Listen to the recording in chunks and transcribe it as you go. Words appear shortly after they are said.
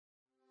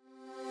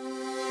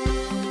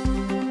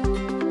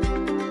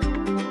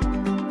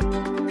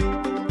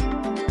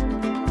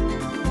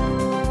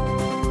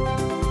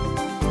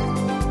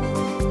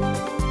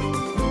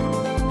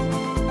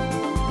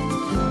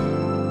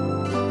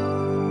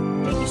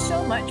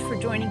so much for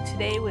joining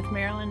today with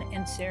Marilyn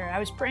and Sarah. I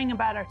was praying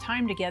about our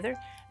time together,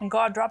 and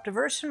God dropped a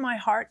verse in my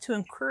heart to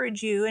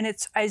encourage you, and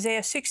it's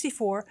Isaiah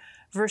 64,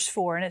 verse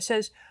 4, and it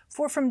says,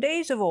 "For from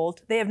days of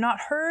old they have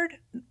not heard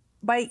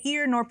by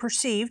ear nor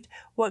perceived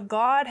what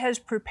God has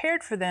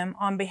prepared for them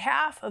on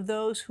behalf of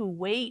those who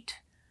wait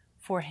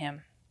for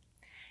Him."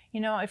 You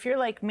know, if you're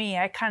like me,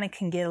 I kind of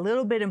can get a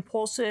little bit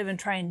impulsive and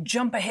try and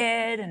jump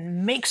ahead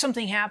and make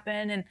something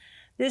happen, and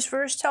this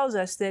verse tells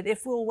us that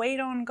if we'll wait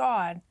on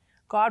God,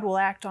 God will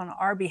act on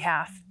our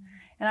behalf.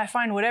 And I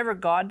find whatever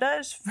God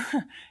does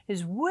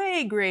is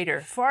way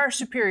greater, far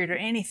superior to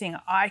anything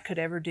I could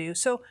ever do.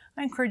 So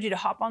I encourage you to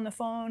hop on the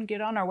phone,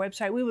 get on our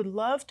website. We would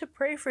love to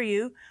pray for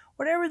you,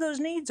 whatever those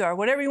needs are,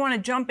 whatever you want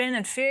to jump in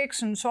and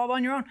fix and solve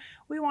on your own.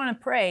 We want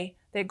to pray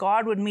that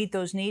God would meet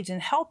those needs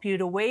and help you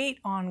to wait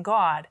on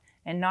God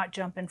and not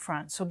jump in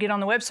front. So get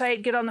on the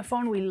website, get on the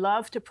phone. We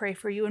love to pray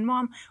for you. And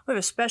Mom, we have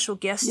a special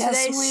guest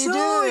today. We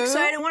so do.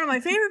 Excited. One of my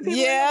favorite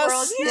people in the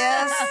world.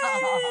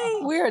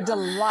 Yes. We are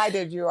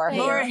delighted you are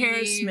here. Laura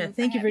Harris-Smith,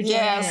 thank you for joining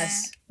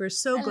us. We're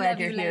so glad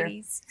you're here.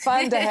 Ladies.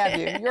 Fun to have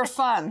you. You're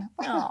fun.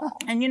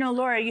 And you know,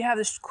 Laura, you have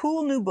this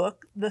cool new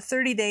book, The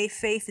 30-Day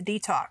Faith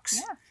Detox.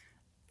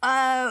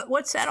 Yeah.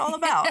 What's that all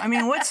about? I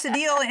mean, what's the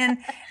deal? And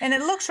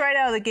it looks right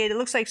out of the gate, it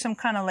looks like some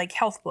kind of like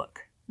health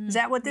book. Is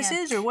that what this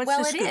is, or what's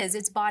this? Well, it is.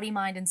 It's body,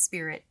 mind, and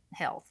spirit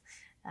health.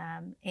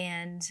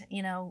 And,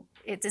 you know,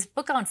 it's a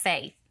book on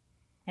faith.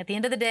 At the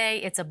end of the day,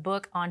 it's a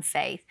book on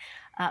faith.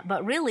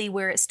 But really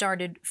where it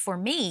started for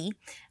me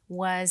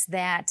was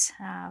that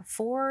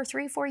 4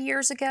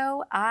 years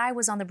ago, I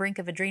was on the brink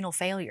of adrenal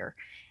failure,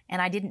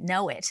 and I didn't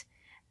know it.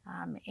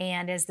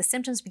 And as the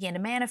symptoms began to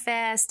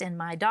manifest and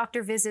my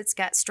doctor visits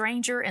got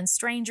stranger and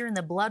stranger and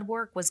the blood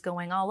work was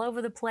going all over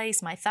the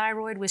place, my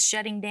thyroid was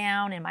shutting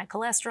down and my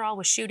cholesterol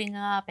was shooting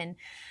up, and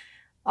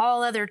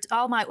all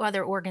my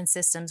other organ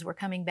systems were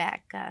coming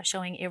back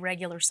showing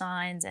irregular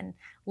signs and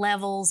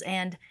levels.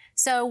 And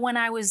so when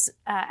I was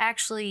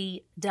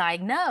actually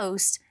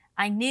diagnosed,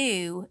 I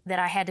knew that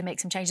I had to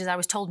make some changes. I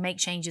was told make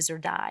changes or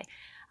die.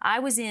 I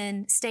was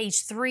in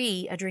stage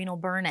 3 adrenal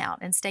burnout,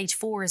 and stage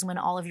 4 is when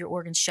all of your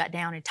organs shut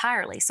down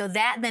entirely. So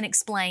that then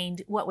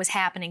explained what was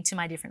happening to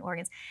my different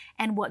organs.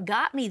 And what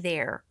got me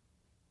there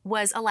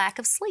was a lack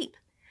of sleep.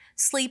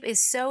 Sleep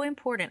is so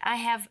important. I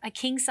have a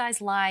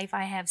king-size life.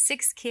 I have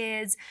 6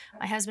 kids.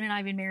 My husband and I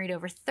have been married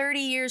over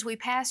 30 years. We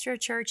pastor a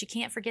church. You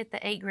can't forget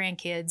the 8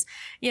 grandkids.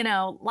 You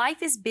know,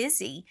 life is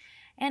busy.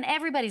 And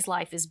everybody's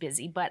life is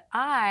busy, but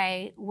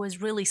I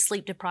was really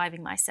sleep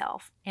depriving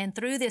myself. And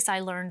through this, I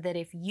learned that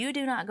if you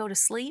do not go to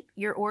sleep,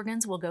 your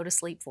organs will go to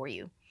sleep for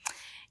you.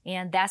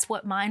 And that's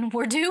what mine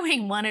were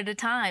doing, one at a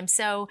time.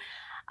 So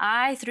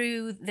I,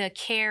 through the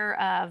care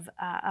of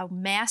a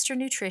master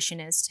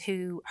nutritionist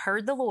who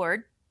heard the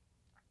Lord,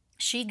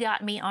 she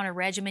got me on a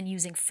regimen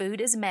using food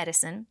as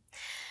medicine.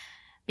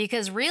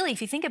 Because really,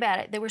 if you think about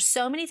it, there were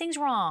so many things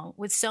wrong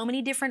with so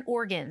many different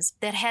organs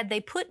that had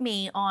they put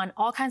me on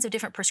all kinds of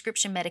different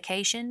prescription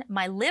medication,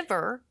 my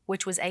liver,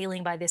 which was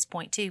ailing by this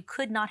point too,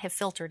 could not have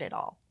filtered it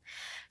all.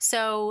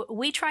 So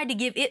we tried to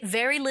give it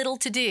very little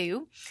to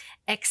do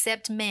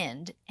except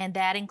mend, and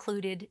that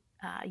included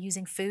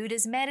using food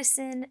as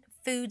medicine,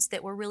 foods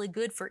that were really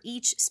good for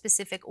each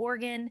specific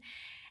organ.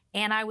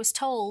 And I was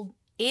told,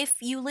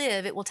 if you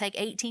live, it will take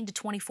 18 to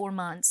 24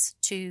 months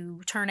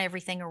to turn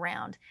everything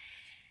around.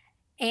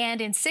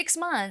 And in 6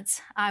 months,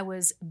 I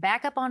was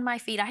back up on my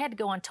feet. I had to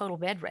go on total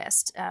bed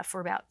rest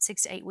for about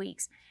 6 to 8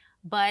 weeks.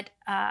 But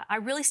I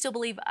really still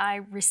believe I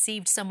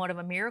received somewhat of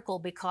a miracle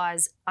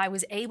because I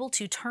was able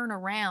to turn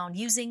around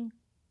using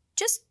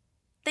just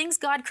things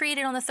God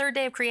created on the 3rd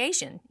day of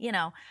creation, you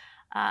know,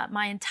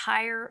 my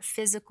entire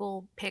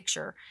physical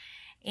picture.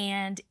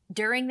 And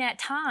during that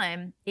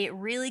time, it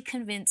really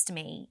convinced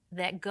me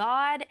that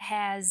God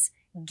has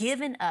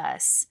given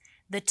us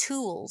the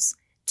tools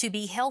to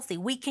be healthy.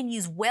 We can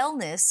use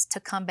wellness to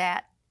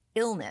combat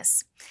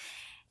illness.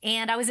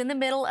 And I was in the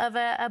middle of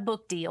a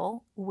book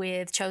deal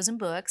with Chosen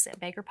Books at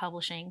Baker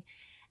Publishing,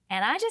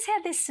 and I just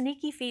had this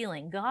sneaky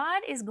feeling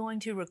God is going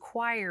to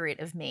require it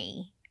of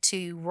me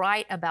to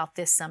write about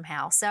this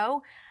somehow.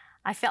 So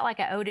I felt like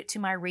I owed it to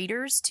my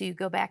readers to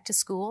go back to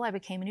school. I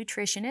became a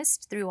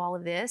nutritionist through all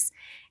of this,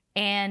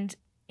 and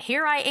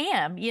here I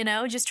am, you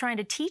know, just trying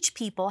to teach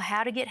people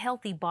how to get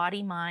healthy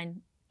body,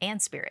 mind,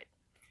 and spirit.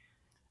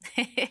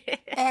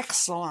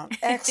 Excellent,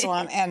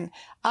 excellent. And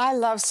I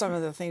love some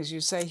of the things you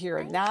say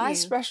here. Now, I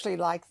especially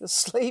like the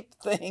sleep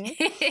thing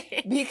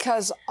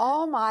because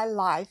all my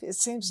life, it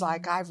seems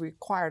like I've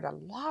required a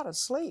lot of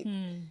sleep,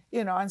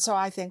 you know, and so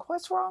I think,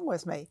 what's wrong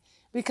with me?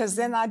 Because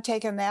then I'd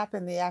take a nap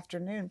in the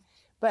afternoon.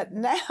 But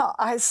now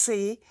I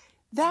see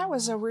that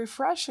was a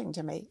refreshing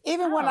to me.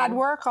 Even when I'd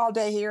work all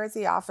day here at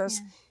the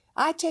office,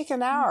 I'd take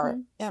an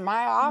hour in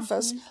my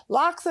office,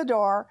 lock the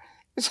door,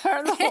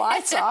 turn the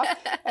lights off,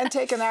 and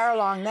take an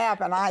hour-long nap.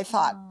 And I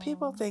thought,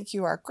 people think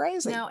you are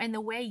crazy. No, and the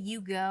way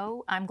you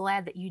go, I'm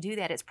glad that you do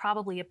that. It's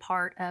probably a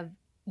part of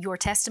your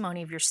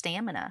testimony of your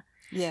stamina.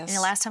 Yes. And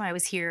the last time I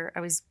was here, I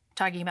was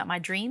talking about my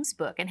dreams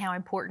book and how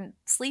important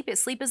sleep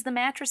is. Sleep is the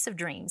mattress of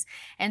dreams.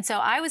 And so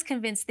I was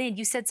convinced then,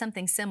 you said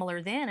something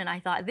similar then, and I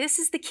thought this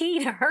is the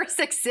key to her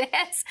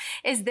success,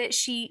 is that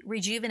she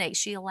rejuvenates.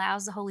 She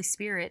allows the Holy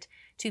Spirit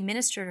to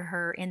minister to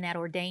her in that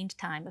ordained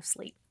time of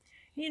sleep.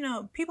 You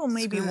know, people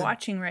may be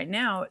watching right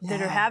now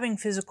that are having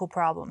physical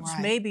problems.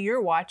 Right. Maybe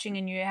you're watching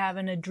and you have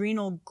an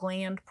adrenal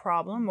gland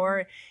problem,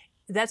 or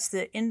that's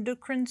the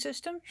endocrine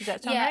system. Does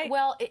that sound right? Yeah,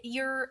 well,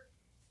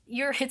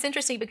 it's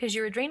interesting because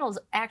your adrenals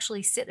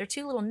actually sit, they're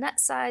two little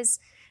nut-size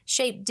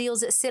shaped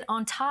deals that sit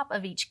on top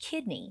of each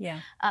kidney.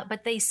 Yeah.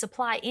 But they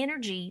supply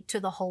energy to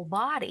the whole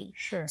body.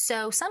 Sure.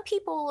 So some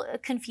people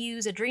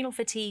confuse adrenal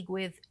fatigue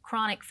with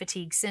chronic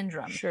fatigue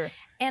syndrome. Sure.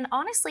 And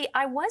honestly,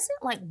 I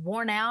wasn't like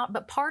worn out,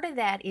 but part of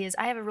that is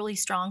I have a really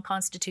strong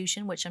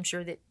constitution, which I'm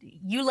sure that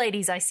you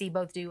ladies I see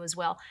both do as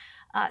well.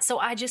 So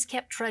I just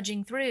kept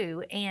trudging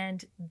through,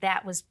 and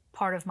that was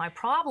part of my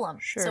problem.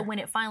 Sure. So when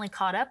it finally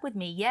caught up with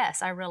me,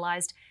 yes, I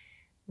realized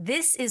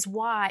this is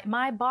why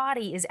my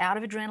body is out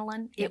of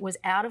adrenaline. It was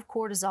out of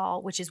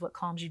cortisol, which is what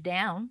calms you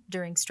down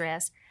during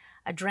stress.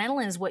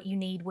 Adrenaline is what you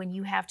need when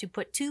you have to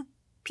put two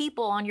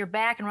people on your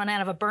back and run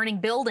out of a burning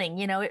building.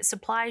 You know, it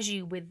supplies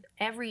you with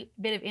every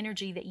bit of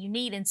energy that you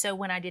need. And so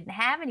when I didn't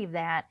have any of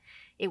that,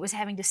 it was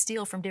having to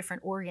steal from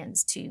different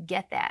organs to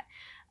get that.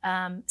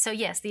 So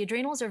yes, the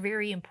adrenals are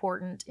very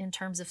important in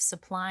terms of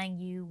supplying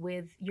you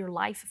with your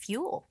life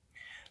fuel.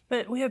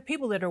 But we have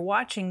people that are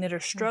watching that are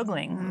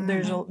struggling.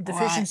 There's a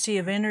deficiency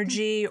of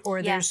energy,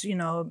 or there's, you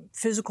know,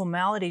 physical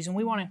maladies. And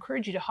we want to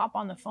encourage you to hop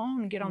on the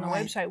phone and get on the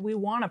website. We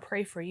want to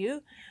pray for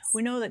you.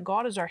 We know that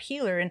God is our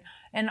healer.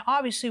 And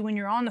obviously when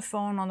you're on the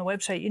phone, on the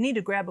website, you need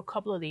to grab a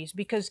couple of these,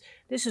 because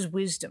this is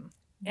wisdom.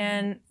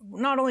 And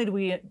not only do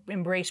we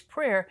embrace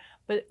prayer,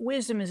 but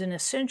wisdom is an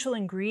essential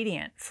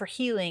ingredient for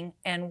healing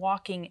and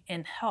walking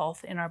in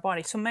health in our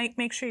body. So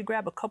make sure you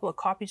grab a couple of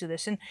copies of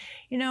this. And,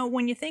 you know,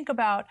 when you think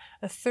about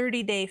a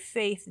 30-day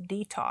faith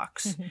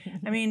detox,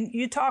 I mean,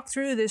 you talk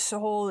through this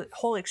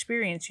whole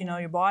experience. You know,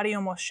 your body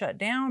almost shut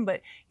down,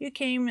 but you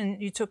came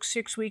and you took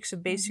 6 weeks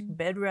of basic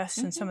bed rest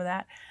and some of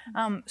that.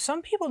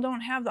 Some people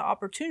don't have the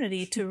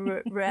opportunity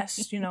to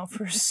rest, you know,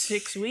 for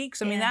 6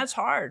 weeks. I mean, that's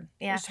hard.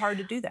 Yeah. It's hard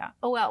to do that.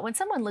 Oh, well, when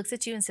someone looks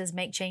at you and says,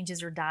 make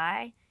changes or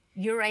die,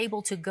 you're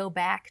able to go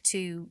back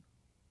to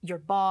your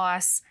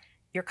boss,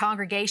 your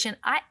congregation.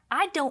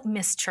 I don't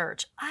miss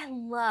church. I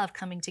love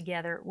coming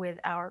together with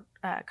our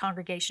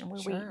congregation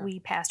where we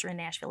pastor in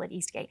Nashville at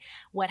Eastgate.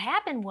 What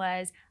happened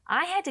was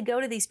I had to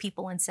go to these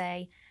people and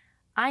say,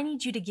 I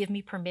need you to give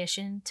me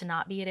permission to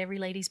not be at every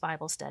ladies'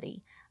 Bible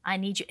study. I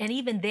need you. And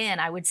even then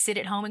I would sit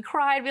at home and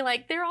cry and be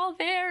like, they're all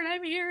there and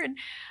I'm here. And,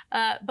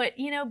 but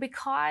you know,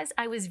 because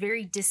I was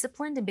very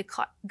disciplined and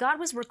because God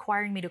was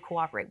requiring me to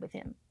cooperate with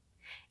him.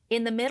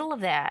 In the middle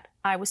of that,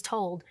 I was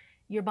told,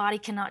 your body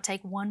cannot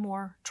take one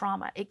more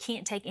trauma. It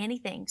can't take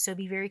anything, so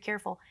be very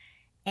careful.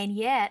 And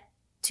yet,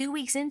 2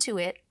 weeks into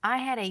it, I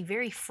had a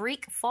very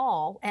freak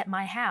fall at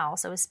my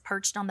house. I was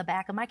perched on the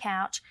back of my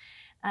couch,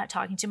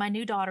 talking to my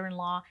new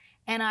daughter-in-law,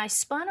 and I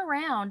spun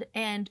around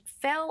and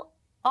fell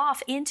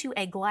off into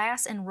a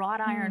glass and wrought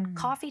iron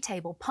coffee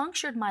table,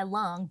 punctured my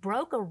lung,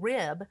 broke a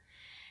rib.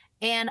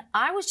 And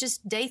I was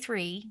just day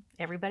 3,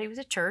 everybody was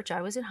at church,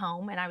 I was at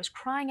home, and I was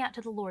crying out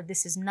to the Lord,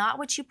 this is not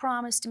what you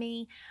promised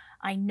me.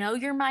 I know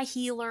you're my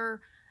healer.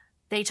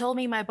 They told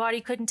me my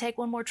body couldn't take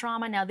one more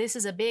trauma. Now this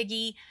is a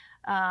biggie.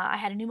 I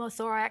had a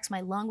pneumothorax,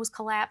 my lung was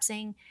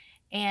collapsing,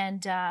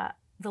 and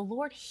the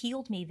Lord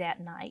healed me that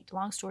night,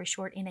 long story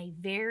short, in a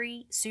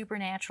very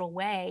supernatural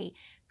way,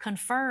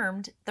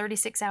 confirmed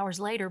 36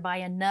 hours later by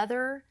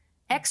another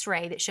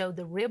x-ray that showed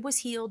the rib was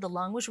healed, the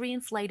lung was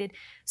reinflated.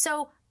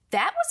 So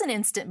that was an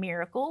instant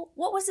miracle.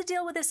 What was the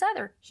deal with this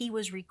other? He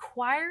was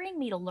requiring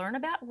me to learn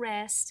about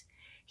rest.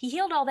 He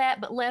healed all that,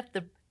 but left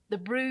the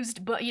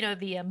bruised, but you know,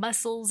 the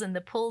muscles and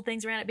the pulled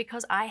things around it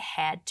because I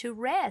had to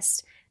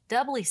rest.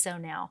 Doubly so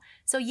now.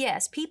 So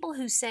yes, people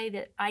who say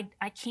that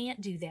I can't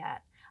do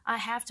that, I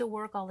have to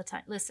work all the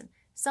time. Listen,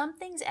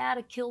 something's out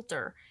of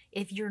kilter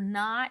if you're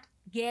not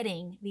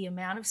getting the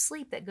amount of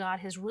sleep that God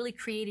has really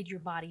created your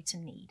body to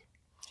need.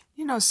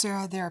 You know,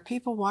 Sarah, there are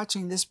people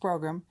watching this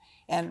program,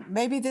 and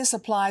maybe this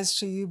applies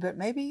to you, but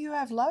maybe you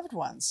have loved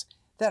ones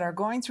that are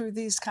going through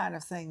these kind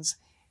of things,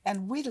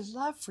 and we'd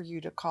love for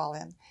you to call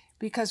in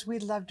because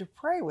we'd love to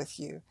pray with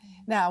you.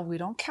 Now, we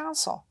don't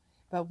counsel,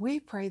 but we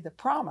pray the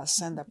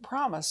promise, and the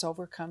promise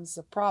overcomes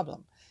the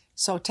problem.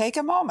 So take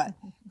a moment,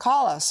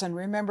 call us, and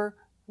remember,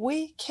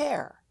 we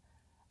care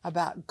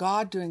about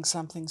God doing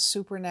something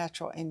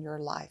supernatural in your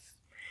life.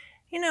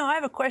 You know, I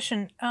have a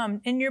question.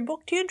 In your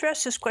book, do you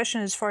address this question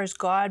as far as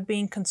God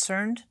being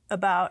concerned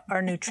about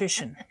our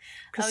nutrition?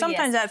 Because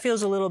sometimes that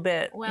feels a little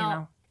bit,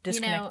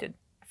 disconnected.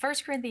 1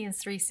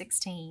 Corinthians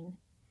 3:16,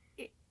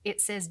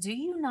 it says, do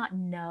you not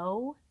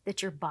know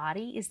that your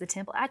body is the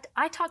temple?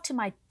 I talk to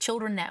my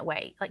children that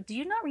way. Like, do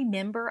you not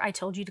remember I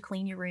told you to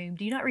clean your room?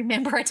 Do you not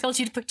remember I told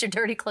you to put your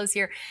dirty clothes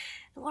here?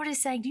 The Lord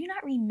is saying, do you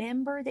not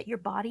remember that your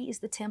body is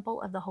the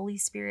temple of the Holy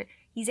Spirit?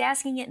 He's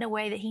asking it in a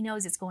way that he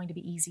knows it's going to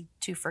be easy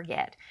to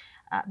forget.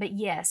 But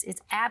yes,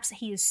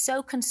 he is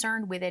so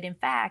concerned with it. In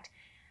fact,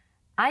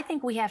 I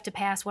think we have to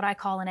pass what I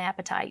call an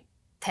appetite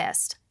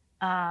test.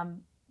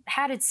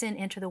 How did sin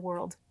enter the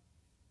world?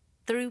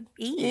 Through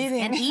Eve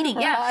and eating.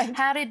 Right. Yeah.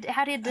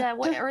 How did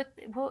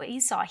what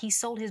Esau? He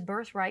sold his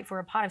birthright for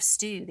a pot of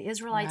stew. The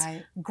Israelites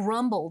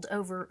grumbled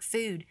over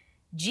food.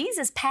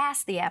 Jesus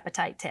passed the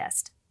appetite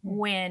test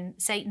when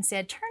Satan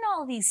said, "Turn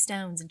all these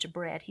stones into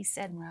bread." He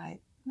said, "No. I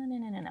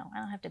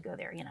don't have to go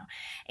there,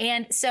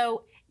 And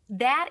so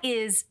that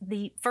is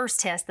the first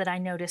test that I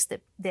noticed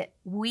that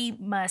we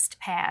must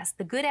pass.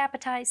 The good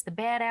appetites, the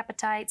bad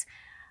appetites.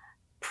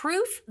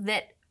 Proof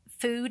that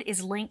food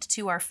is linked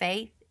to our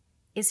faith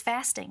is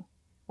fasting.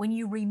 When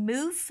you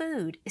remove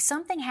food,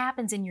 something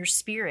happens in your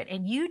spirit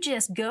and you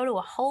just go to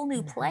a whole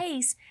new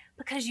place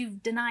because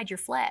you've denied your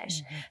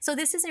flesh. So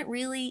this isn't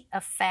really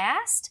a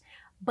fast,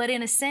 but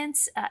in a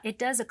sense, it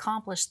does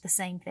accomplish the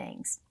same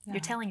things. You're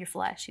telling your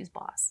flesh who's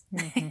boss.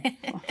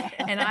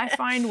 And I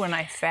find when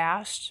I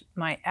fast,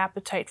 my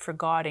appetite for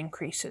God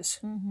increases.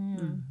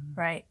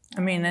 Right?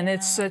 I mean, and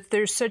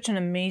there's such an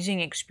amazing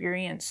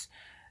experience.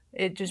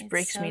 It just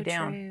breaks me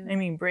down. True. I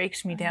mean,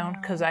 breaks me down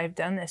because I've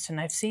done this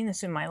and I've seen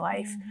this in my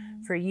life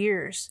for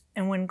years.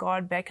 And when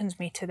God beckons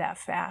me to that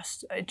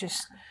fast,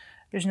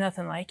 there's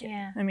nothing like it.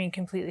 Yeah. I mean,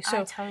 completely.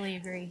 So I totally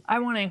agree. I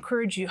want to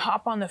encourage you,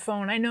 hop on the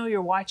phone. I know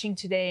you're watching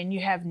today and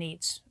you have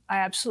needs. I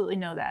absolutely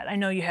know that. I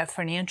know you have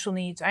financial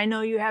needs. I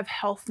know you have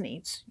health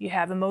needs. You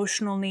have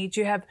emotional needs.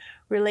 You have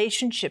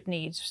relationship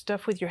needs,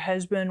 stuff with your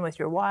husband, with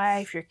your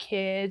wife, your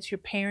kids, your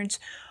parents,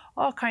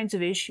 all kinds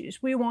of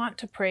issues. We want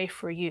to pray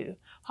for you.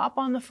 Hop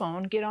on the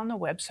phone, get on the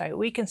website.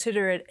 We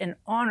consider it an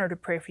honor to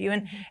pray for you.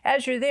 And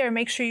as you're there,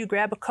 make sure you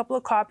grab a couple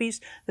of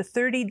copies, the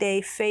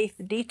 30-Day Faith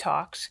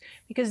Detox,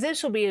 because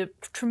this will be a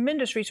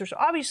tremendous resource,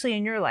 obviously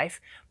in your life,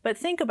 but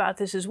think about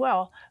this as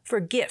well for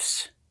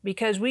gifts.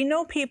 Because we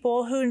know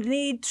people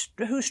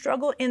who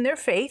struggle in their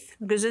faith,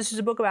 because this is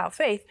a book about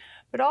faith,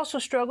 but also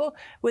struggle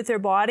with their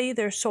body,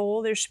 their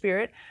soul, their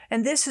spirit.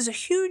 And this is a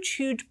huge,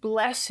 huge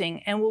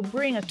blessing and will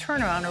bring a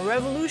turnaround, a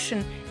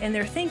revolution in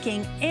their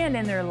thinking and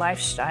in their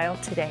lifestyle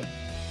today.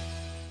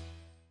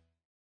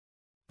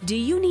 Do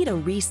you need a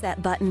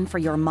reset button for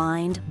your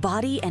mind,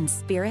 body, and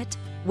spirit?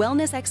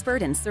 Wellness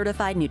expert and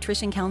certified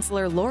nutrition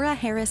counselor Laura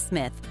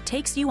Harris-Smith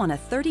takes you on a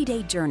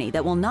 30-day journey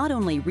that will not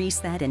only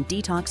reset and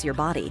detox your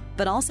body,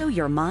 but also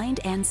your mind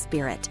and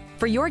spirit.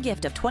 For your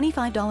gift of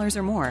 $25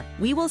 or more,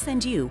 we will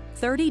send you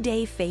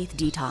 30-Day Faith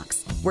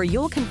Detox, where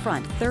you'll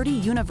confront 30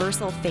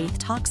 universal faith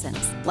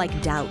toxins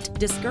like doubt,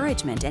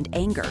 discouragement, and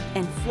anger,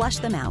 and flush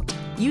them out.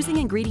 Using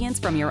ingredients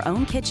from your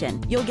own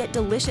kitchen, you'll get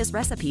delicious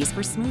recipes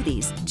for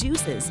smoothies,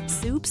 juices,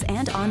 soups,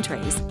 and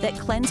entrees that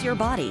cleanse your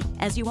body,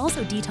 as you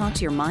also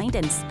detox your mind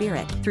and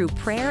spirit through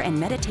prayer and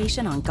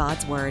meditation on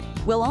God's Word.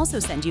 We'll also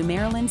send you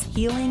Marilyn's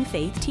Healing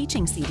Faith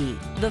Teaching CD.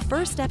 The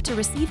first step to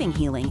receiving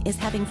healing is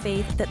having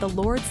faith that the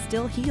Lord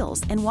still heals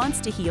and wants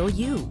to heal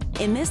you.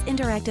 In this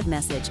interactive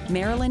message,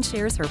 Marilyn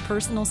shares her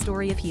personal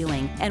story of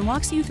healing and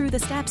walks you through the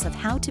steps of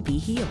how to be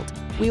healed.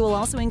 We will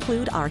also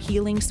include our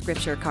healing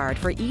scripture card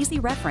for easy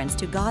reference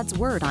to God's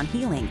Word on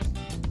healing.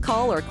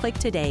 Call or click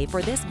today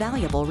for this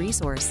valuable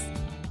resource.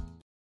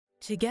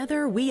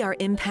 Together, we are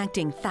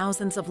impacting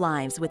thousands of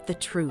lives with the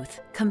truth,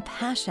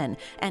 compassion,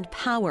 and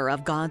power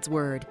of God's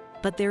Word.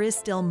 But there is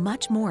still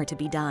much more to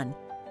be done.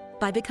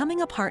 By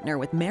becoming a partner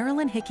with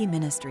Marilyn Hickey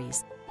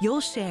Ministries,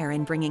 you'll share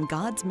in bringing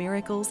God's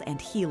miracles and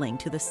healing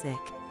to the sick,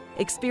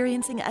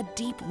 experiencing a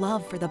deep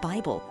love for the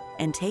Bible,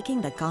 and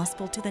taking the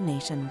gospel to the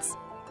nations.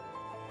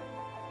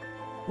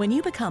 When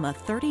you become a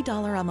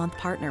 $30 a month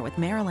partner with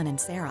Marilyn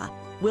and Sarah,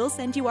 we'll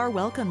send you our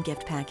welcome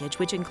gift package,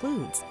 which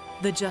includes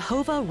the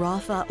Jehovah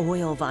Rapha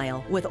oil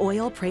vial with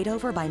oil prayed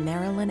over by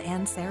Marilyn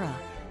and Sarah,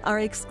 our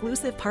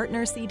exclusive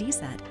partner CD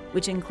set,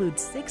 which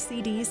includes 6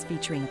 CDs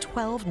featuring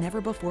 12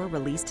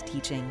 never-before-released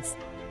teachings,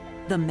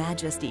 the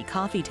Majesty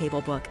coffee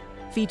table book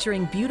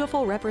featuring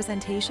beautiful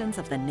representations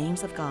of the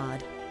names of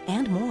God,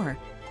 and more.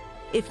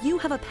 If you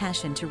have a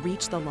passion to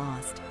reach the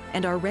lost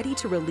and are ready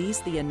to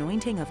release the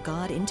anointing of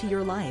God into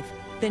your life,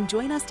 then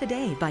join us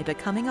today by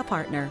becoming a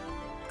partner.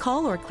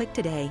 Call or click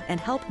today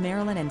and help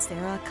Marilyn and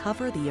Sarah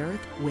cover the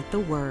earth with the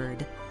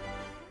Word.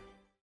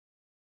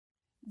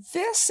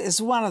 This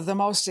is one of the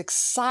most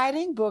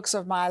exciting books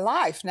of my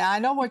life. Now, I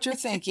know what you're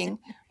thinking.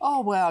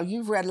 Oh, well,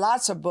 you've read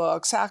lots of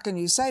books. How can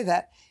you say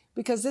that?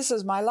 Because this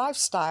is my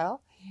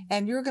lifestyle,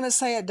 and you're going to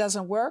say it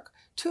doesn't work?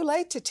 Too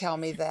late to tell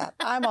me that.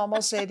 I'm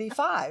almost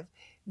 85.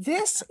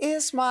 This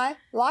is my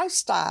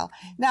lifestyle.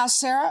 Now,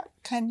 Sarah,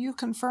 can you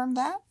confirm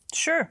that?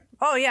 Sure.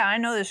 Oh, yeah, I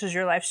know this is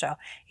your lifestyle.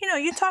 You know,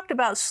 you talked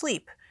about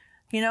sleep,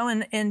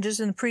 and just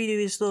in the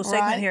previous little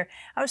segment here.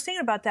 I was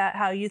thinking about that,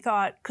 how you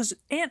thought, because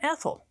Aunt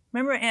Ethel,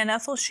 Remember Aunt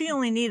Ethel? She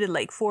only needed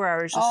like 4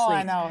 hours of Oh, sleep.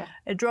 I know.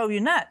 It drove you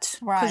nuts.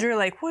 Right. Because you're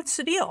like, what's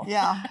the deal?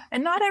 Yeah.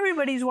 And not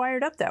everybody's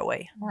wired up that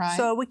way. Right.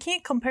 So we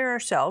can't compare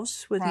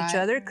ourselves with each Right.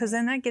 other because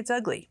then that gets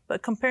ugly.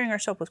 But comparing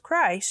ourselves with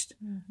Christ,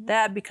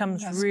 that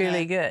becomes That's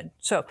really good.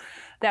 So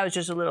that was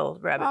just a little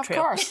rabbit Of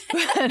trail. course.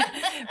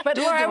 But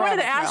Do Laura, the I wanted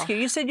to rabbit ask trail.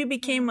 you, you said you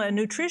became a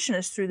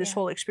nutritionist through this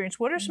whole experience.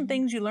 What are some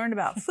things you learned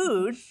about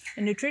food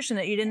and nutrition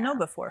that you didn't know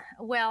before?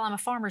 Well, I'm a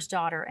farmer's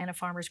daughter and a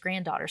farmer's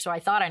granddaughter, so I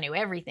thought I knew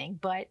everything.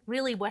 But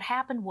really what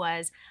happened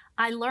was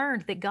I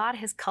learned that God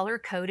has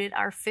color-coded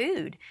our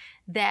food,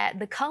 that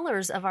the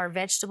colors of our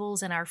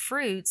vegetables and our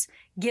fruits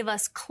give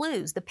us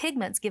clues. The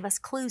pigments give us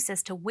clues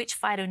as to which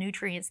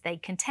phytonutrients they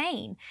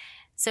contain.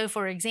 So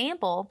for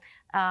example,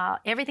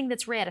 everything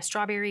that's red, a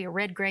strawberry, a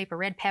red grape, a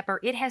red pepper,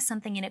 it has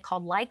something in it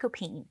called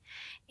lycopene.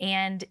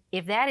 And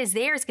if that is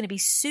there, it's going to be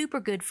super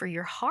good for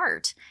your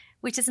heart,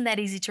 which isn't that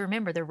easy to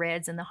remember, the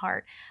reds in the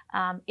heart.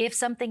 If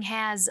something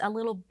has a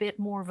little bit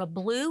more of a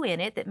blue in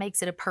it that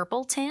makes it a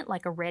purple tint,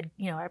 like a red,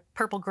 a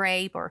purple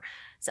grape or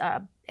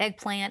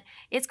eggplant,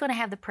 it's going to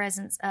have the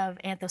presence of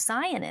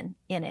anthocyanin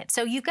in it.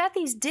 So you've got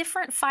these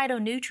different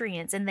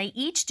phytonutrients, and they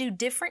each do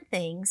different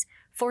things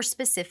for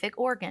specific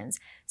organs.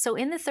 So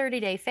in the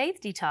 30-day faith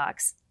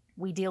detox,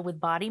 we deal with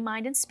body,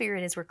 mind, and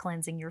spirit as we're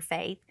cleansing your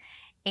faith.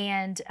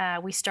 And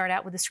we start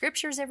out with the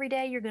scriptures every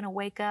day. You're going to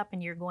wake up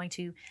and you're going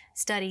to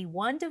study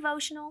one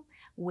devotional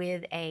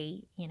with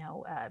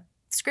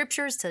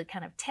scriptures to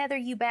kind of tether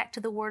you back to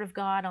the Word of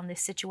God on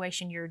this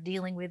situation you're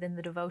dealing with in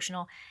the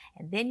devotional.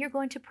 And then you're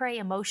going to pray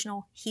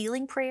emotional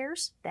healing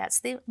prayers. That's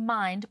the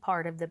mind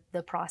part of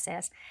the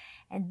process.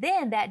 And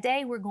then that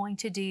day we're going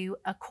to do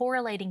a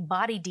correlating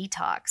body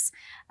detox,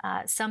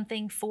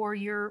 something for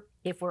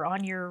if we're on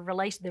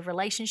the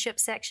relationship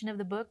section of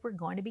the book, we're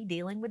going to be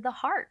dealing with the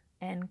heart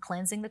and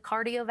cleansing the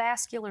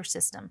cardiovascular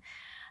system.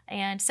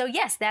 And so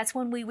yes, that's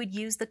when we would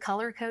use the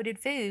color-coded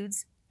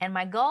foods. And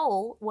my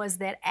goal was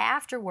that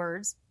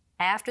afterwards,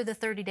 after the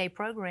 30-day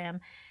program,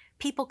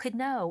 people could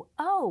know,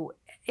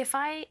 if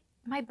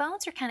my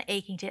bones are kind of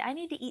aching today, I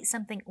need to eat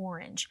something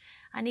orange.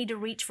 I need to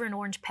reach for an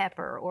orange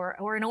pepper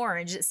or an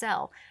orange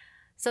itself.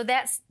 So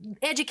that's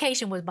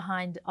education was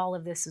behind all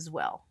of this as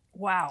well.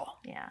 Wow.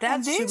 Yeah.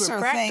 That's And these super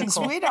are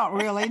practical. things we don't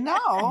really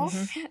know.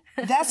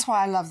 That's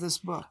why I love this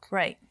book.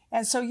 Right.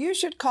 And so you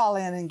should call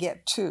in and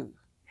get 2.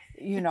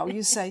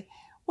 You say,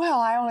 well,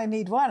 I only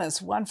need 1.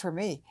 It's 1 for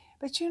me.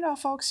 But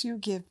folks, you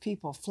give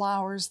people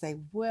flowers, they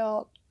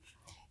wilt.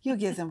 You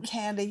give them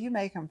candy, you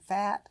make them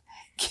fat.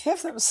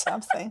 Give them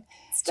something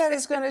that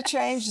is going to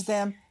change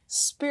them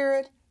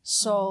spirit,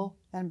 soul,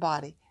 and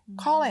body.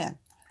 Call in.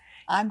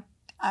 I'm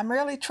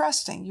really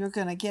trusting you're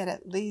going to get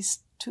at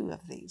least 2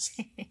 of these.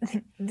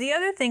 The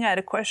other thing I had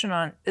a question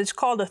on, it's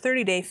called a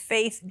 30-day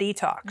faith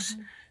detox.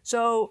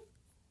 So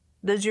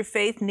does your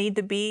faith need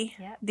to be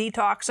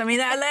detox? I mean,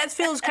 that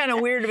feels kind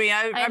of weird to me.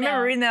 I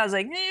remember reading that. I was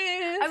like,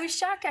 I was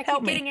shocked. I Help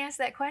keep me. getting asked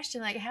that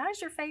question, like, how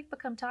does your faith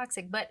become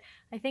toxic? But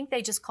I think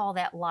they just call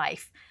that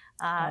life.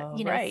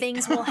 Right.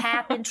 Things will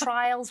happen,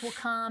 trials will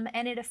come,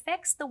 and it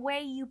affects the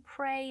way you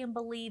pray and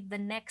believe the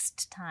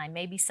next time.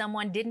 Maybe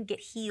someone didn't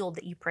get healed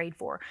that you prayed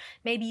for.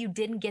 Maybe you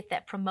didn't get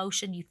that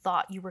promotion you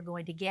thought you were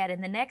going to get.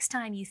 And the next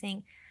time you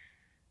think,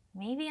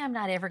 maybe I'm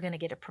not ever going to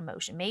get a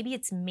promotion. Maybe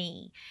it's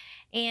me.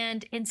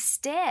 And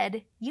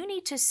instead, you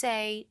need to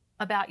say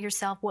about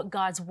yourself what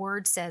God's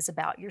Word says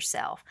about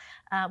yourself.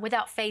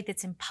 Without faith,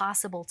 it's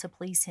impossible to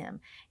please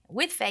Him.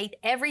 With faith,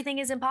 everything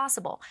is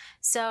impossible.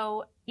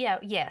 So,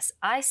 yes,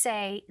 I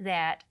say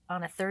that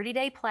on a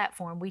 30-day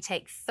platform, we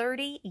take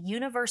 30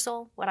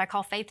 universal, what I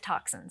call faith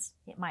toxins.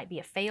 It might be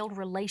a failed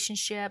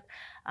relationship.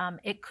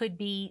 It could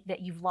be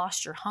that you've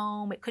lost your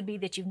home. It could be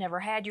that you've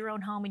never had your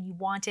own home and you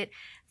want it.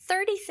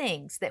 30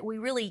 things that we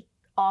really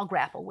all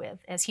grapple with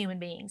as human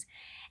beings.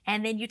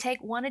 And then you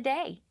take 1 a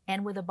day.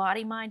 And with a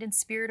body, mind, and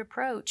spirit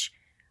approach,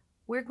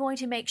 we're going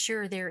to make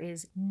sure there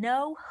is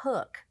no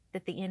hook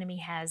that the enemy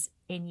has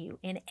in you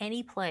in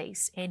any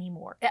place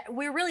anymore.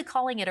 We're really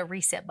calling it a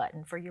reset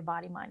button for your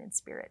body, mind, and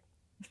spirit.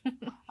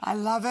 I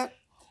love it.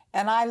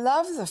 And I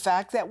love the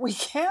fact that we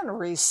can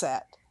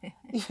reset,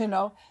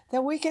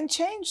 that we can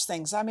change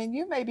things. I mean,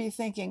 you may be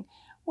thinking,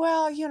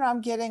 well,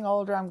 I'm getting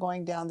older, I'm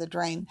going down the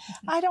drain.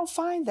 I don't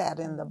find that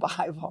in the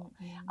Bible.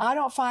 I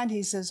don't find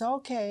he says,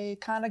 okay,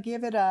 kind of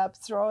give it up,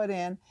 throw it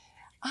in.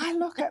 I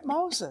look at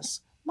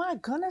Moses. My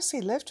goodness,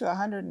 he lived to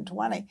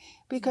 120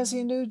 because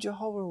he knew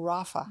Jehovah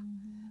Rapha,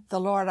 the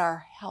Lord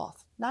our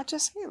health, not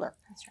just healer,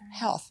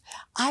 health.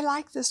 I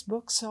like this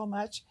book so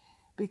much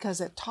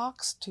because it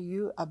talks to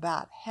you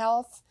about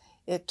health.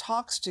 It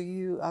talks to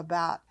you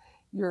about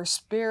your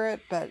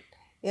spirit, but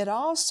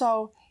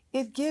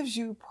it gives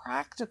you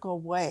practical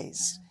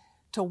ways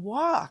to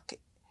walk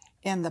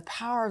in the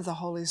power of the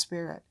Holy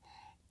Spirit,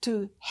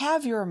 to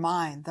have your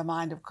mind, the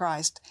mind of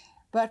Christ.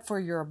 But for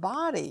your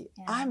body,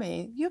 I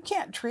mean, you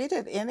can't treat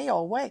it any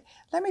old way.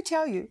 Let me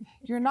tell you,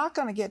 you're not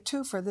going to get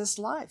 2 for this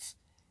life.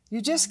 You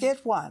just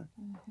get 1.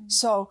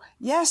 So,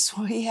 yes,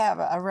 we have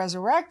a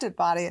resurrected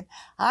body, and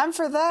I'm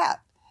for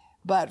that.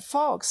 But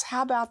folks,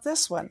 how about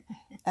this one?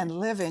 and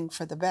living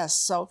for the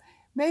best. So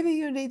maybe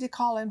you need to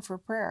call in for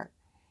prayer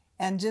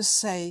and just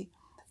say,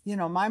 you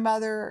know, my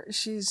mother,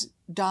 she's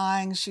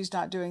dying, she's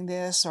not doing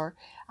this, or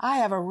I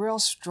have a real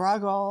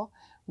struggle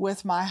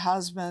with my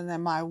husband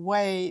and my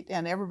weight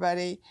and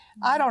everybody.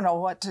 I don't know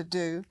what to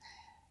do.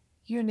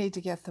 You need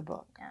to get the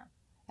book. Yeah.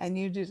 And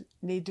you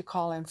need to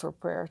call in for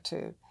prayer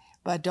too.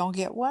 But don't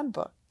get one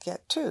book,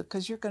 get two,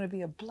 because you're going to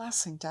be a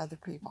blessing to other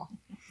people.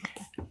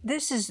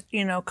 This is,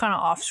 you know, kind of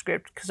off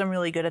script because I'm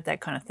really good at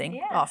that kind of thing,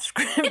 Yeah. off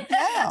script.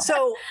 Yeah.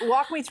 So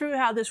walk me through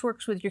how this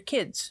works with your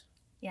kids,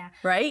 Yeah.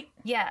 right?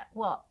 Yeah.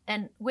 Well,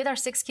 and with our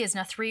 6 kids,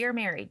 now 3 are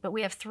married, but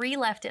we have 3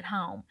 left at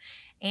home.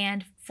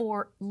 And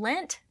for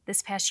Lent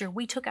this past year,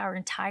 we took our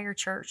entire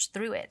church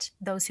through it,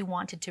 those who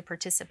wanted to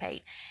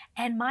participate.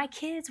 And my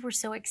kids were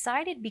so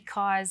excited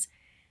because,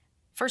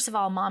 first of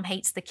all, Mom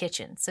hates the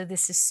kitchen. So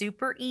this is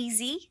super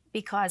easy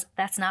because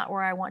that's not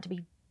where I want to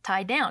be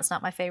tied down. It's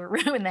not my favorite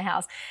room in the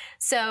house.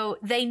 So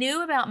they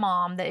knew about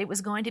Mom that it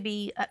was going to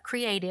be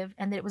creative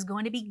and that it was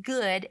going to be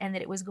good and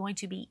that it was going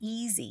to be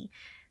easy.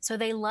 So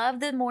they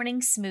love the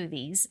morning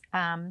smoothies.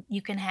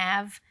 You can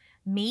have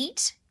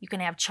meat, you can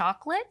have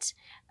chocolate.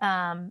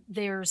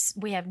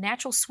 We have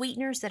natural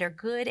sweeteners that are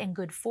good and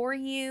good for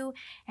you.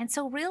 And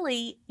so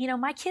really, you know,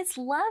 my kids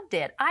loved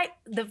it. I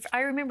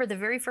remember the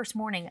very first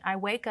morning I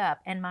wake up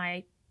and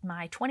my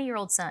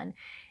 20-year-old son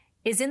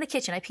is in the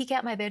kitchen. I peek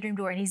out my bedroom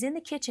door and he's in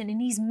the kitchen and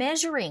he's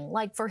measuring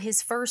like for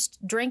his first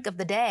drink of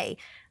the day.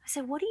 I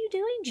said, "What are you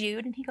doing,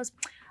 Jude?" And he goes,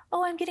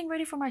 "Oh, I'm getting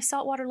ready for my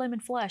saltwater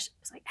lemon flush." I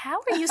was like, "How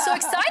are you so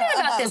excited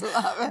about this?"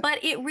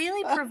 But it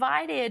really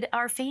provided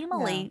our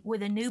family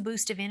with a new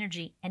boost of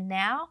energy. And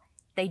now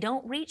they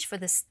don't reach for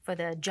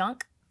the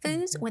junk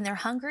foods when they're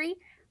hungry.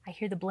 I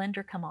hear the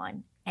blender come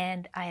on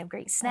and I have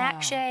great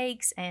snack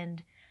shakes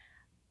and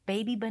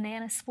baby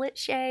banana split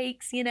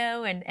shakes, you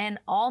know, and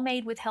all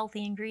made with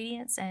healthy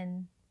ingredients,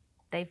 and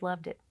they've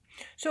loved it.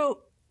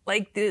 So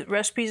like the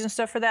recipes and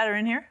stuff for that are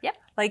in here? Yep.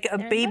 Like a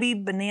baby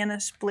banana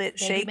split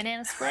Baby shake?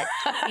 banana split,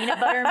 peanut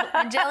butter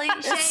and jelly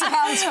shake.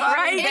 Sounds fun,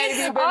 Right?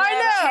 baby banana.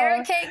 I know.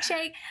 Carrot cake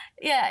shake.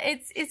 Yeah,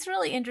 it's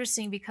really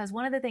interesting because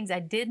one of the things I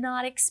did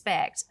not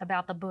expect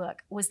about the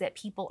book was that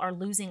people are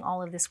losing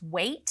all of this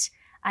weight.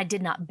 I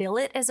did not bill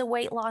it as a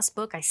weight loss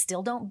book. I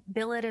still don't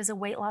bill it as a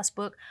weight loss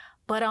book.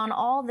 But on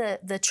all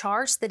the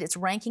charts that it's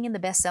ranking in the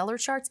bestseller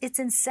charts, it's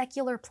in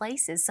secular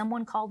places.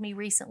 Someone called me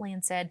recently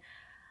and said,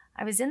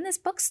 "I was in this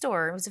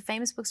bookstore. It was a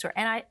famous bookstore.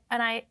 And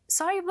I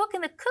saw your book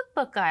in the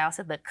cookbook aisle." I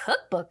said, "The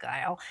cookbook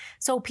aisle?"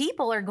 So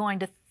people are going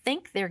to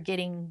think they're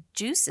getting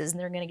juices and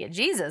they're going to get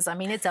Jesus. I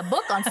mean, it's a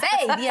book on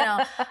faith, you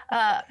know.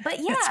 But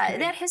yeah,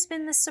 that has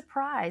been the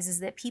surprise,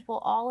 is that people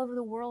all over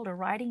the world are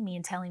writing me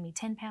and telling me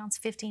 10 pounds,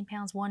 15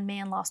 pounds. One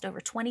man lost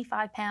over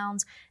 25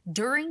 pounds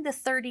during the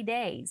 30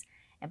 days.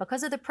 And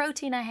because of the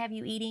protein I have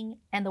you eating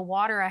and the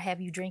water I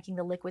have you drinking,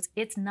 the liquids,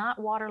 it's not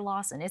water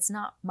loss and it's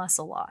not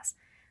muscle loss.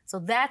 So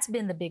that's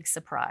been the big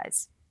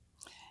surprise.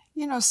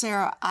 You know,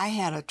 Sarah, I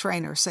had a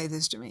trainer say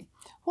this to me.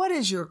 "What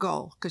is your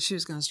goal?" Because she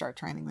was going to start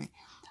training me.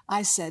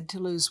 I said, "To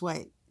lose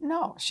weight."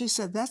 "No," she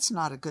said, "that's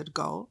not a good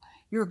goal.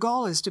 Your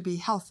goal is to be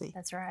healthy."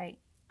 That's right.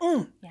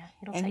 Yeah,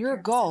 it'll and take your care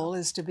of goal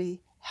is to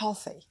be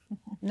healthy.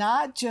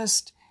 Not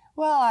just,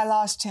 well, I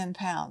lost 10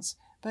 pounds,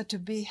 but to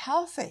be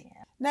healthy.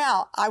 Yeah.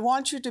 Now, I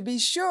want you to be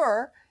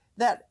sure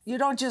that you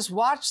don't just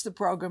watch the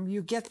program,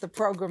 you get the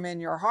program in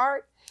your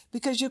heart,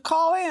 because you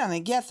call in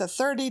and get the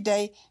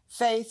 30-day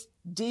faith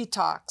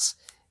detox.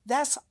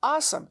 That's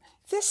awesome.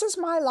 This is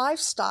my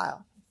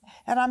lifestyle.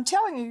 And I'm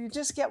telling you, you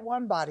just get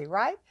one body,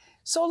 right?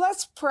 So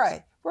let's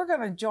pray. We're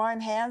going to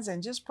join hands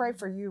and just pray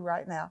for you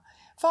right now.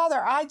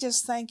 Father, I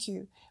just thank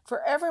you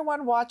for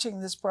everyone watching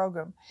this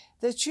program,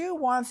 that you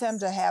want them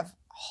to have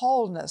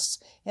wholeness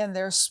in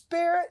their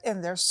spirit,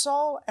 in their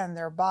soul, and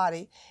their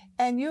body.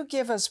 And you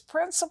give us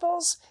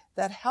principles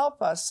that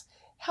help us,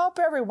 help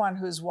everyone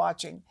who's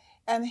watching,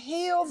 and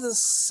heal the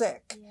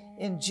sick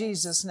in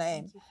Jesus'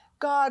 name.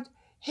 God,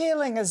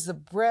 healing is the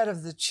bread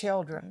of the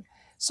children.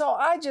 So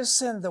I just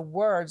send the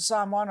word,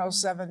 Psalm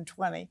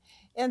 107:20,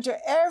 into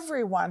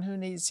everyone who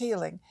needs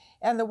healing.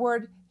 And the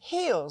word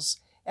heals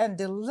and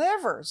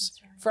delivers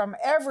from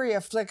every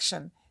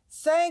affliction.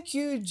 Thank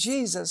you,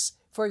 Jesus,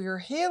 for your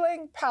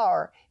healing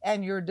power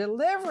and your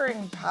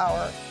delivering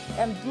power.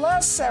 And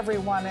bless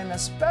everyone in a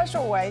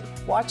special way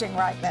watching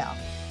right now.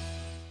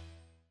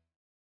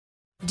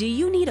 Do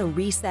you need a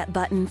reset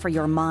button for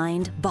your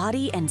mind,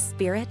 body, and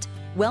spirit?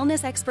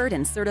 Wellness expert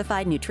and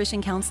certified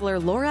nutrition counselor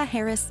Laura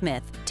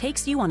Harris-Smith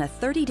takes you on a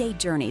 30-day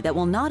journey that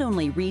will not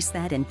only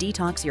reset and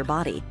detox your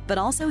body, but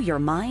also your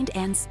mind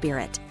and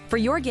spirit. For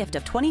your gift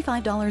of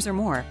 $25 or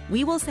more,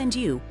 we will send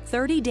you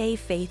 30-Day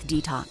Faith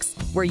Detox,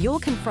 where you'll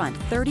confront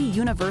 30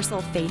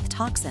 universal faith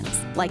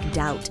toxins like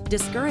doubt,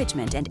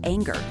 discouragement, and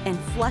anger, and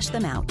flush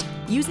them out.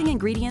 Using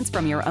ingredients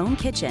from your own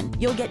kitchen,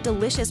 you'll get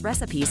delicious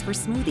recipes for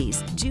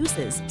smoothies,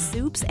 juices,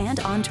 soups, and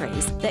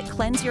entrees that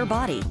cleanse your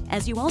body,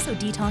 as you also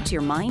detox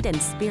your mind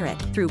and spirit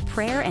through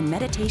prayer and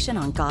meditation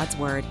on God's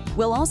Word.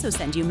 We'll also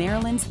send you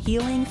Marilyn's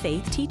Healing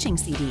Faith Teaching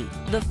CD.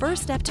 The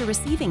first step to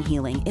receiving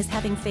healing is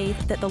having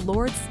faith that the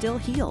Lord still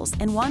heals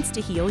and wants to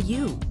heal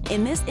you.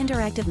 In this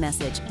interactive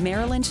message,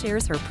 Marilyn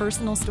shares her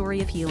personal story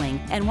of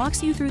healing and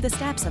walks you through the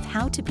steps of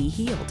how to be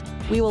healed.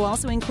 We will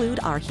also include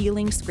our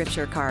healing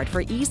scripture card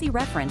for easy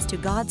reference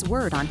to God's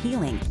Word on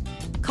healing.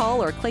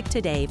 Call or click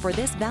today for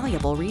this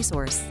valuable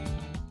resource.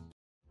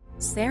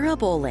 Sarah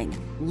Bowling,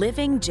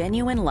 Living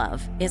Genuine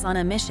Love, is on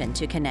a mission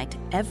to connect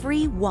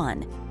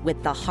everyone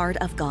with the heart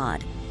of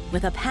God.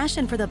 With a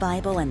passion for the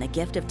Bible and the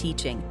gift of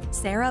teaching,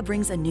 Sarah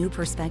brings a new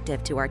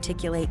perspective to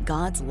articulate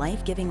God's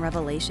life-giving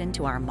revelation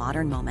to our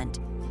modern moment.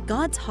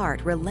 God's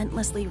heart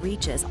relentlessly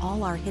reaches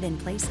all our hidden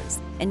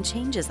places and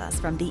changes us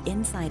from the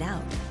inside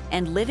out.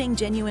 And Living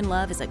Genuine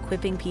Love is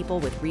equipping people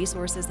with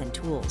resources and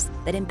tools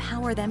that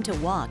empower them to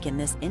walk in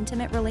this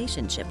intimate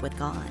relationship with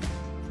God.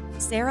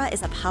 Sarah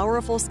is a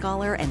powerful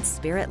scholar and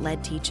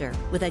spirit-led teacher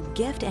with a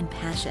gift and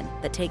passion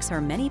that takes her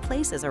many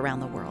places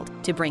around the world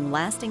to bring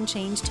lasting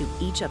change to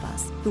each of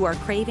us who are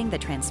craving the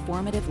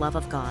transformative love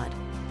of God.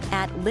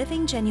 At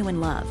Living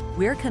Genuine Love,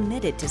 we're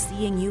committed to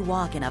seeing you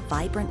walk in a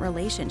vibrant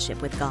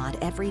relationship with God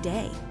every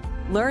day.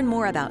 Learn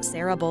more about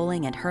Sarah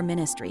Bowling and her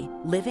ministry,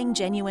 Living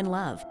Genuine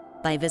Love,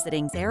 by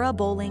visiting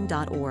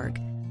sarahbowling.org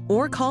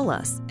or call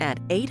us at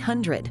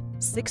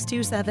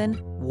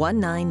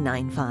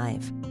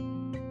 800-627-1995.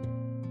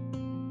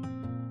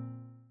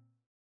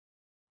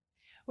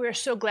 We're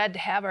so glad to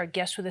have our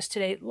guest with us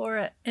today,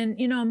 Laura. And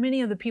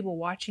many of the people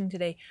watching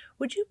today,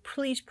 would you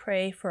please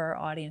pray for our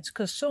audience?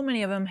 Because so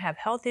many of them have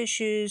health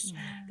issues,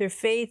 their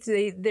faith,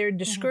 they're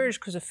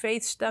discouraged because of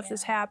faith stuff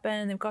that's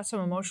happened. They've got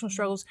some emotional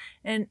struggles.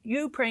 And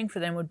you praying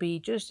for them would be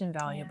just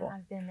invaluable. Yeah,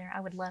 I've been there.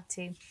 I would love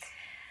to.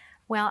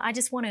 Well, I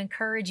just want to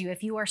encourage you,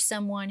 if you are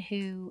someone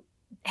who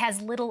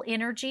has little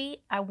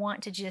energy, I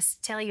want to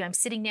just tell you, I'm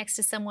sitting next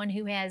to someone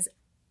who has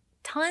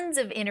tons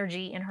of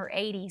energy in her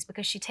 80s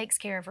because she takes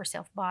care of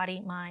herself,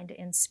 body, mind,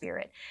 and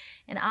spirit.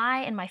 And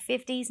I, in my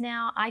 50s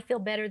now, I feel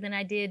better than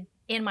I did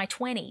in my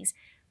 20s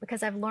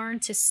because I've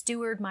learned to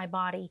steward my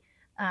body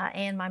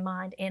and my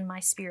mind and my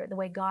spirit the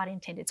way God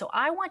intended. So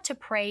I want to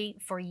pray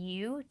for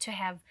you to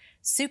have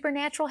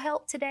supernatural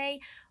help today,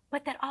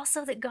 but that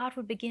also that God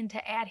would begin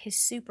to add His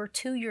super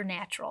to your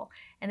natural,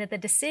 and that the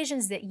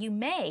decisions that you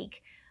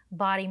make,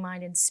 body,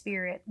 mind, and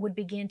spirit, would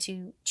begin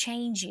to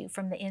change you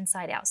from the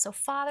inside out. So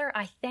Father,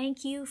 I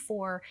thank you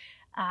for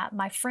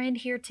my friend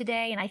here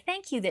today, and I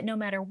thank you that no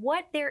matter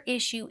what their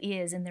issue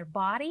is in their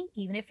body,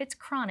 even if it's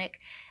chronic,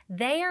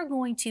 they are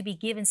going to be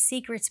given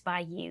secrets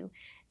by you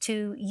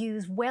to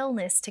use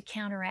wellness to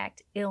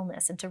counteract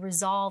illness and to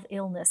resolve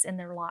illness in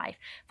their life.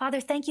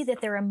 Father, thank you that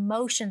their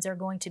emotions are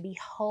going to be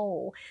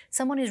whole.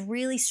 Someone who's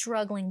really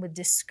struggling with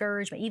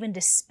discouragement, even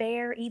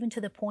despair, even to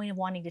the point of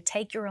wanting to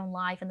take your own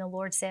life, and the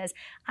Lord says,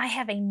 I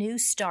have a new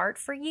start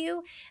for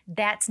you.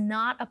 That's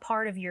not a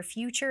part of your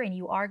future, and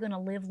you are going to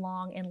live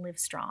long and live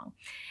strong.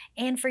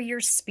 And for your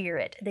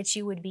spirit, that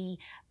you would be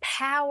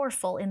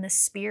powerful in the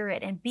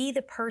spirit and be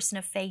the person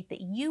of faith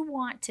that you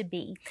want to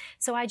be.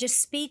 So I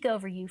just speak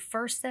over you,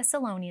 1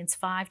 Thessalonians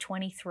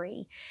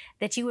 5:23,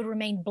 that you would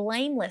remain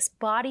blameless,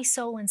 body,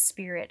 soul, and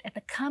spirit at the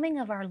coming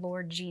of our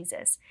Lord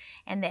Jesus,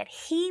 and that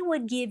He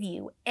would give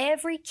you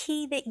every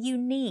key that you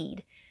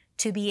need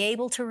to be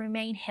able to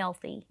remain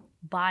healthy,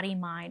 body,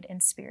 mind,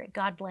 and spirit.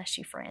 God bless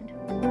you, friend.